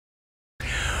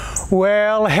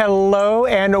Well, hello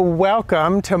and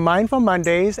welcome to Mindful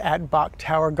Mondays at Bach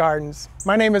Tower Gardens.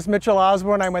 My name is Mitch.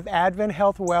 Osborn. I'm with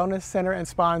AdventHealth Wellness Center in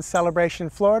Spa and Celebration,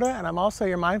 Florida, and I'm also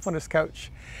your mindfulness coach.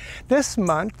 This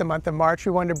month, the month of March,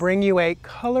 we wanted to bring you a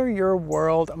Color Your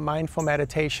World mindful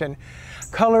meditation.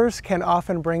 Colors can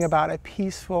often bring about a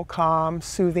peaceful, calm,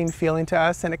 soothing feeling to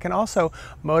us, and it can also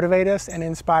motivate us and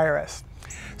inspire us.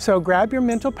 So grab your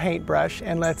mental paintbrush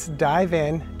and let's dive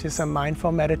in to some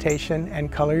mindful meditation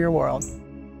and color your world.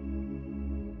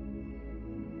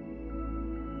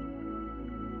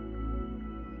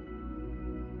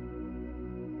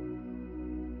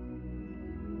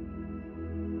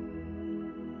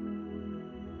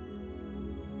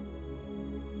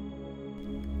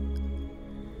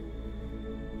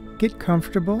 Get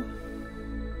comfortable,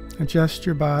 adjust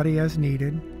your body as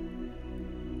needed,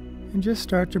 and just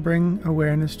start to bring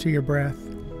awareness to your breath.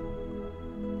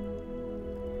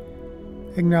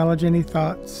 Acknowledge any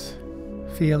thoughts,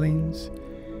 feelings,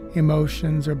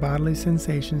 emotions, or bodily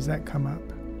sensations that come up.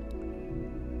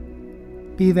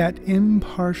 Be that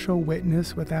impartial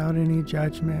witness without any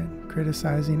judgment,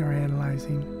 criticizing, or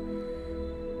analyzing.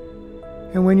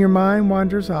 And when your mind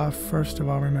wanders off, first of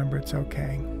all, remember it's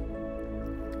okay.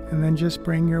 And then just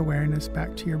bring your awareness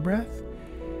back to your breath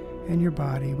and your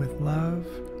body with love,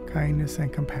 kindness,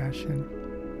 and compassion.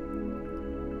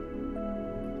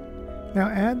 Now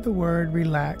add the word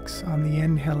relax on the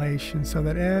inhalation so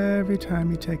that every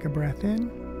time you take a breath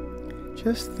in,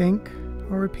 just think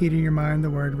or repeat in your mind the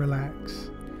word relax.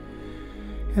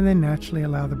 And then naturally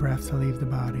allow the breath to leave the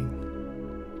body.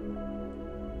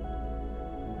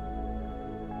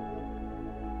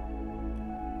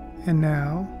 And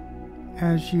now,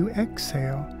 as you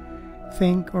exhale,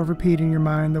 think or repeat in your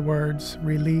mind the words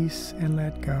release and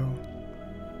let go.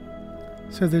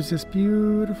 So there's this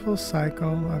beautiful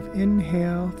cycle of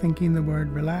inhale, thinking the word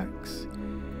relax,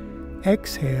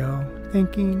 exhale,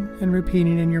 thinking and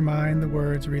repeating in your mind the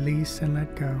words release and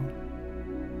let go.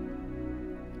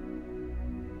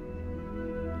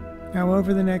 Now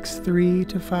over the next 3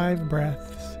 to 5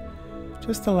 breaths,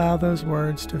 just allow those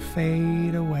words to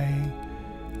fade away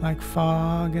like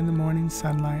fog in the morning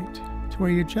sunlight, to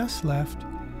where you're just left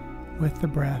with the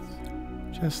breath,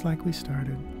 just like we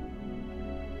started.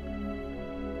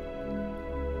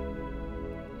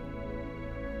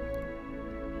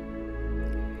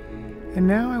 And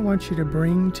now I want you to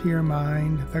bring to your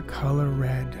mind the color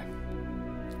red.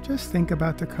 Just think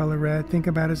about the color red. Think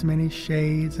about as many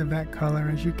shades of that color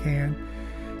as you can.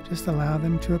 Just allow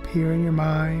them to appear in your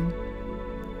mind.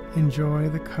 Enjoy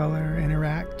the color,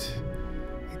 interact,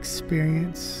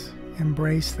 experience,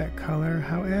 embrace that color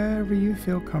however you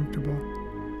feel comfortable.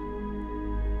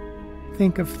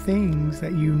 Think of things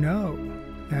that you know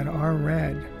that are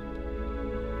red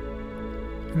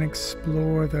and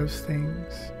explore those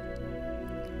things.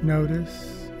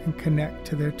 Notice and connect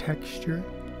to their texture,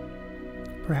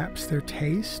 perhaps their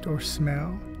taste or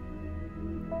smell.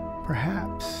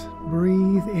 Perhaps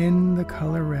breathe in the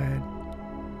color red,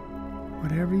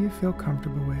 whatever you feel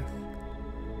comfortable with.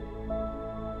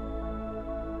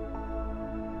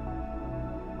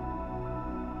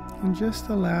 And just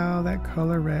allow that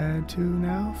color red to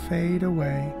now fade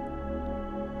away.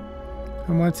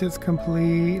 And once it's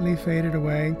completely faded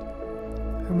away,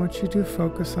 I want you to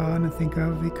focus on and think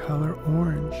of the color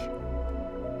orange.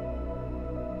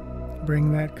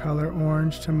 Bring that color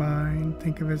orange to mind.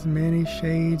 Think of as many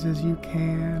shades as you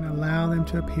can. Allow them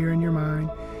to appear in your mind.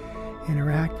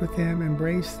 Interact with them,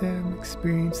 embrace them,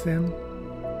 experience them.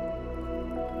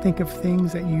 Think of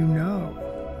things that you know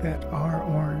that are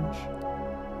orange.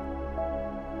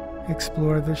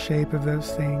 Explore the shape of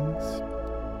those things.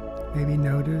 Maybe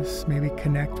notice, maybe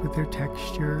connect with their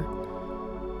texture,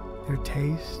 their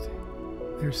taste,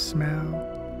 their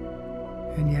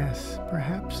smell. And yes,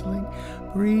 perhaps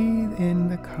breathe in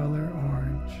the color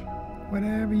orange,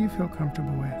 whatever you feel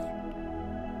comfortable with.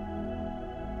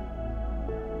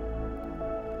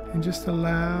 And just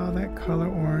allow that color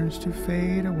orange to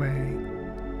fade away.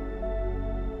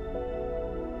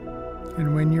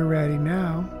 And when you're ready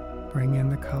now, bring in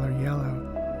the color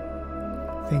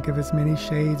yellow. Think of as many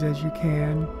shades as you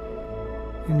can.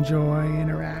 Enjoy,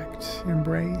 interact,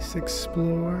 embrace,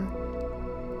 explore.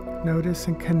 Notice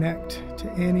and connect to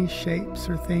any shapes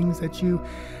or things that you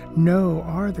know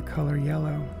are the color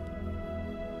yellow.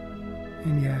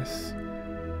 And yes,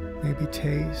 maybe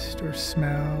taste or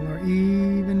smell or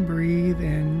even breathe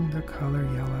in the color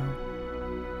yellow.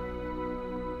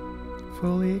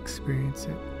 Fully experience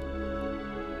it.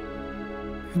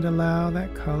 And allow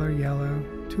that color yellow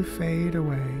to fade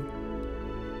away.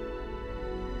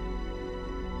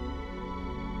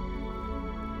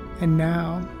 And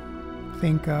now,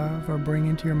 think of or bring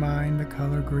into your mind the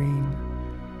color green.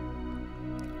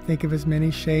 Think of as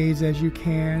many shades as you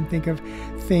can. Think of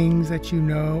things that you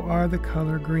know are the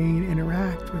color green.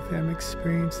 Interact with them,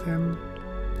 experience them,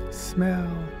 smell,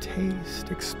 taste,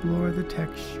 explore the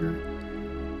texture.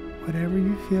 Whatever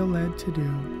you feel led to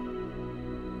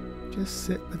do, just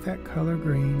sit with that color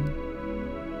green.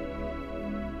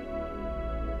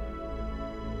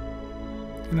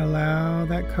 And allow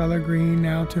that color green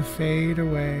now to fade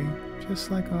away,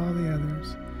 just like all the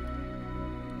others.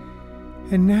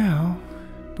 And now,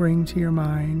 bring to your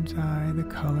mind's eye the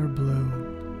color blue.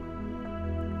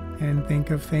 And think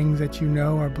of things that you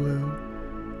know are blue.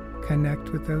 Connect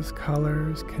with those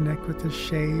colors, connect with the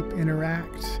shape,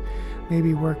 interact.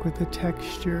 Maybe work with the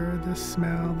texture, the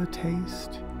smell, the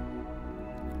taste.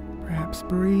 Perhaps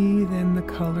breathe in the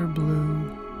color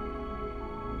blue,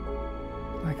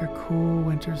 like a cool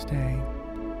winter's day.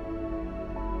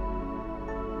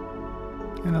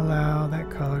 And allow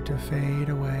that color to fade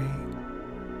away.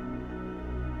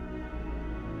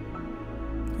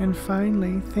 And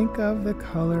finally, think of the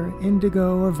color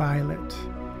indigo or violet,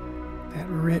 that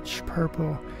rich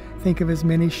purple. Think of as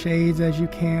many shades as you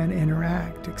can.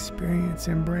 Interact, experience,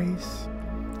 embrace.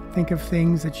 Think of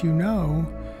things that you know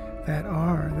that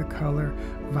are the color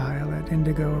violet,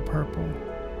 indigo, or purple.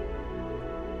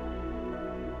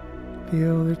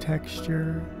 Feel the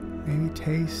texture, maybe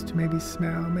taste, maybe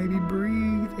smell, maybe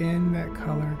breathe in that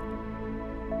color.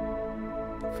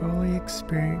 Fully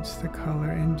experience the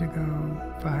color indigo,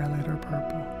 violet, or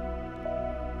purple.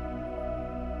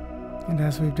 And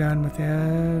as we've done with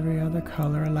every other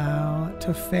color, allow it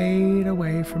to fade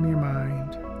away from your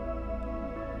mind.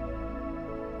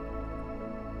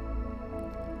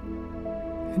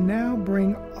 And now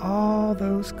bring all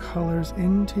those colors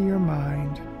into your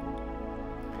mind.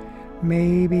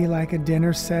 Maybe like a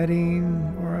dinner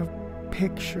setting or a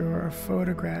picture or a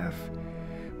photograph.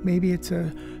 Maybe it's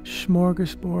a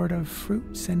smorgasbord of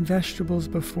fruits and vegetables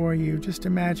before you. Just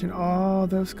imagine all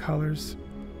those colors.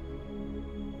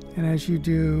 And as you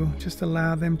do, just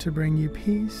allow them to bring you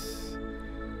peace,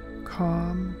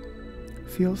 calm,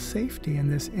 feel safety in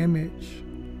this image.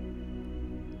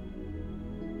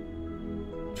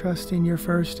 Trusting your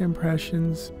first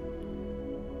impressions,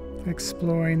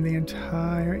 exploring the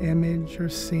entire image or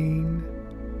scene.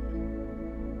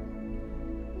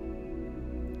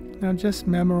 Now just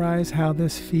memorize how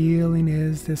this feeling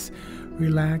is, this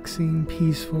relaxing,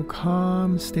 peaceful,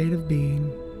 calm state of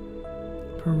being.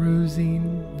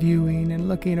 Perusing, viewing, and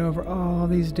looking over all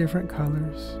these different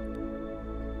colors.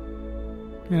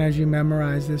 And as you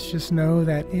memorize this, just know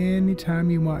that anytime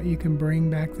you want, you can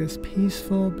bring back this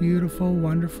peaceful, beautiful,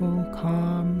 wonderful,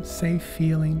 calm, safe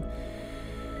feeling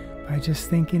by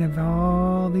just thinking of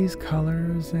all these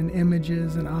colors and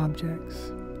images and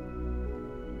objects.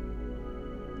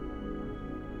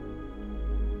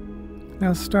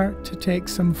 Now start to take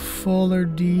some fuller,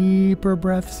 deeper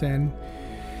breaths in.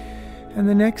 And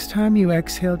the next time you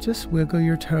exhale, just wiggle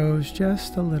your toes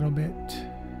just a little bit.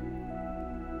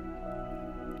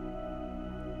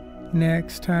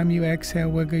 Next time you exhale,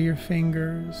 wiggle your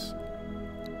fingers.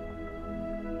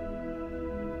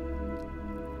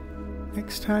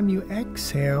 Next time you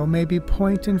exhale, maybe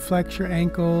point and flex your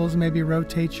ankles, maybe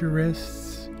rotate your wrists.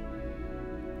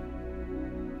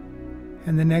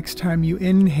 And the next time you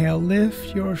inhale,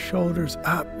 lift your shoulders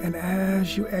up, and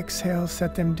as you exhale,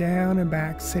 set them down and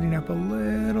back, sitting up a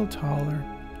little taller.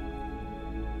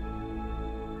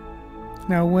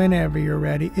 Now, whenever you're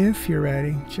ready, if you're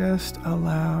ready, just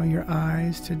allow your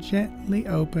eyes to gently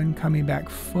open, coming back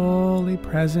fully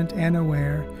present and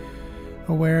aware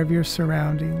of your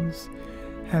surroundings,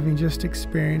 having just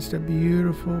experienced a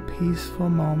beautiful, peaceful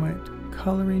moment,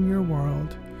 coloring your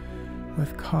world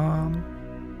with calm,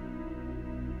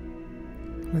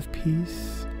 with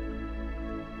peace,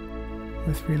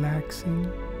 with relaxing.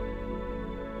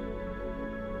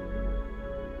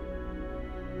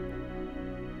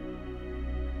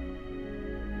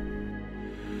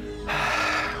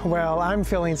 Well, I'm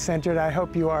feeling centered. I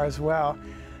hope you are as well.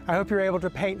 I hope you're able to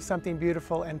paint something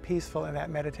beautiful and peaceful in that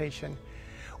meditation.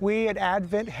 We at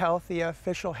AdventHealth, the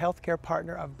official healthcare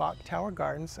partner of Bok Tower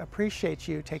Gardens, appreciate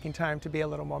you taking time to be a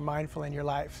little more mindful in your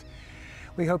life.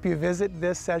 We hope you visit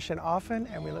this session often,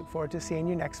 and we look forward to seeing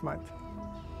you next month.